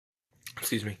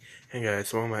Excuse me. Hey guys,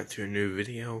 so welcome back to a new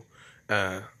video.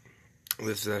 This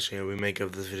is actually a remake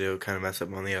of this video, kind of messed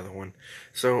up on the other one.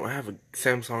 So I have a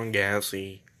Samsung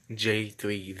Galaxy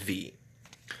J3V.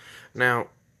 Now,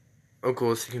 of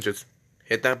course, you can just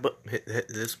hit that hit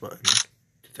this button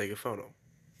to take a photo.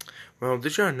 Well,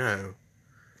 did y'all know?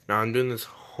 Now I'm doing this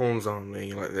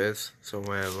horizontally like this, so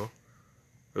whatever.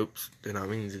 Oops, did not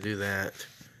mean to do that.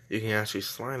 You can actually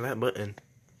slide that button.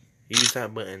 Use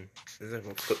that button. This is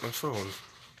gonna flip my phone.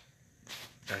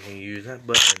 I can use that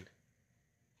button.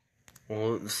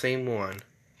 Well, the same one.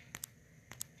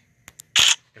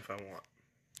 If I want.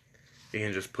 You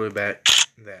can just put it back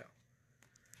there.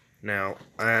 Now,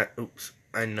 I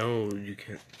know you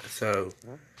can, so,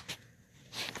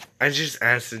 I just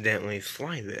accidentally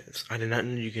slide this. I did not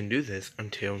know you can do this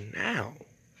until now.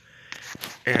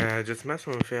 And I just messed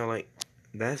with it and feel like,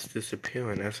 that's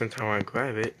disappearing. Every time I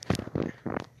grab it,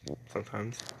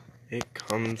 sometimes, it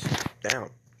comes down.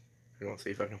 I'm gonna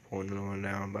see if I can pull another one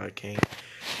down, but I can't.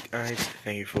 Guys,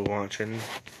 thank you for watching.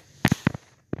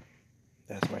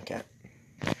 That's my cat.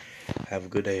 Have a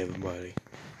good day, everybody.